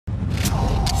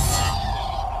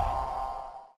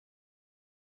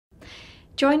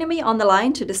Joining me on the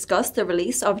line to discuss the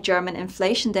release of German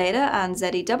inflation data and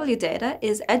ZEW data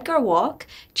is Edgar Walk,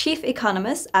 Chief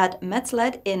Economist at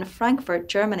Metzler in Frankfurt,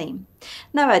 Germany.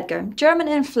 Now, Edgar, German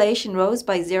inflation rose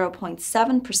by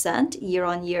 0.7%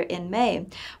 year-on-year in May.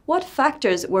 What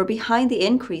factors were behind the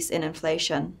increase in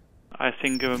inflation? I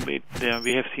think we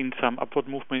have seen some upward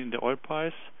movement in the oil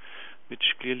price,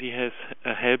 which clearly has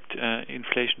helped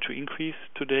inflation to increase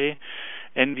today.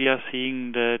 And we are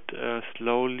seeing that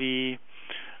slowly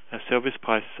service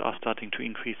prices are starting to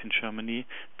increase in Germany,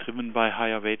 driven by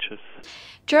higher wages.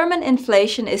 German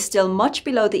inflation is still much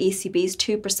below the ECB's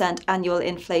 2% annual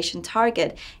inflation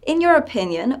target. In your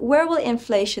opinion, where will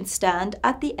inflation stand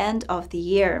at the end of the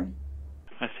year?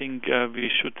 I think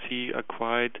we should see a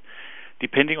quite,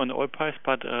 depending on the oil price,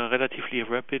 but a relatively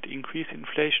rapid increase in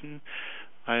inflation.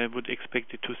 I would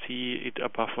expect it to see it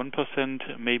above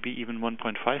 1%, maybe even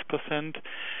 1.5%.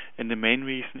 And the main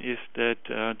reason is that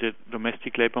the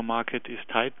domestic labor market is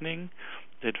tightening,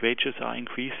 that wages are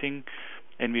increasing,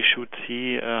 and we should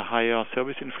see higher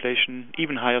service inflation,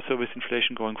 even higher service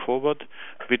inflation going forward,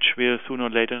 which will sooner or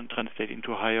later translate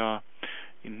into higher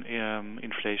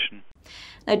inflation.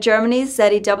 Now, Germany's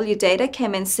ZEW data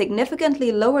came in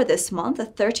significantly lower this month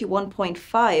at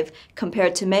 31.5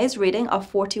 compared to May's reading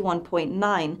of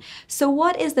 41.9. So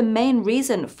what is the main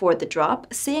reason for the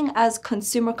drop, seeing as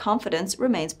consumer confidence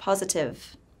remains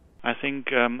positive? I think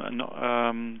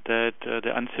that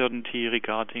the uncertainty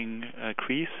regarding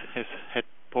Greece has had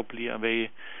probably a very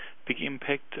big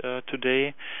impact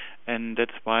today, and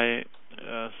that's why,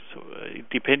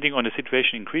 depending on the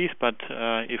situation in Greece, but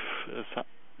if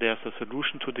there's a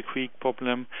solution to the Greek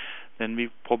problem, then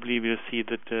we probably will see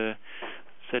that the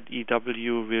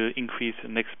ZEW will increase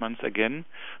next month again,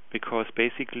 because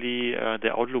basically the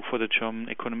outlook for the German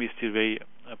economy is still very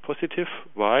positive.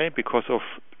 Why? Because of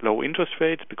low interest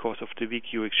rates, because of the weak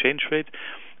euro exchange rate,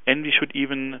 and we should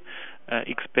even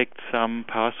expect some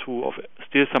pass-through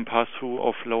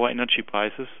of lower energy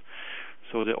prices.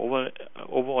 So the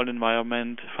overall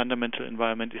environment, fundamental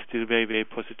environment, is still very, very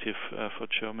positive for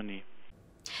Germany.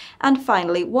 And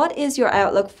finally, what is your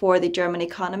outlook for the German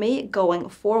economy going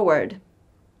forward?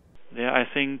 Yeah, I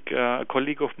think a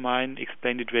colleague of mine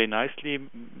explained it very nicely.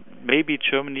 Maybe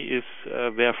Germany is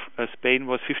where Spain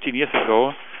was 15 years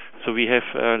ago. So we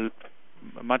have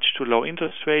much too low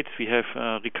interest rates. We have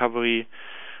recovery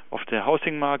of the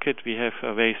housing market. We have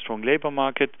a very strong labor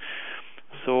market.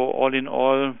 So all in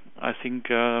all, I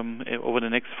think over the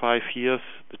next 5 years,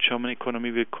 the German economy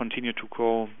will continue to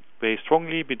grow very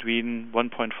strongly, between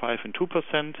 1.5 and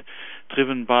 2%,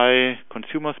 driven by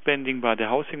consumer spending, by the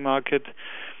housing market,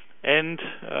 and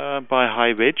by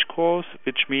high wage growth,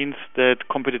 which means that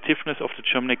competitiveness of the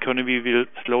German economy will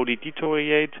slowly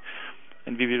deteriorate,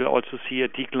 and we will also see a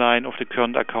decline of the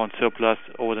current account surplus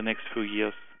over the next few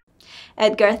years.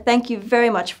 Edgar, thank you very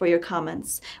much for your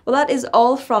comments. Well, that is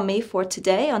all from me for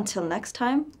today. Until next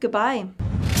time, goodbye.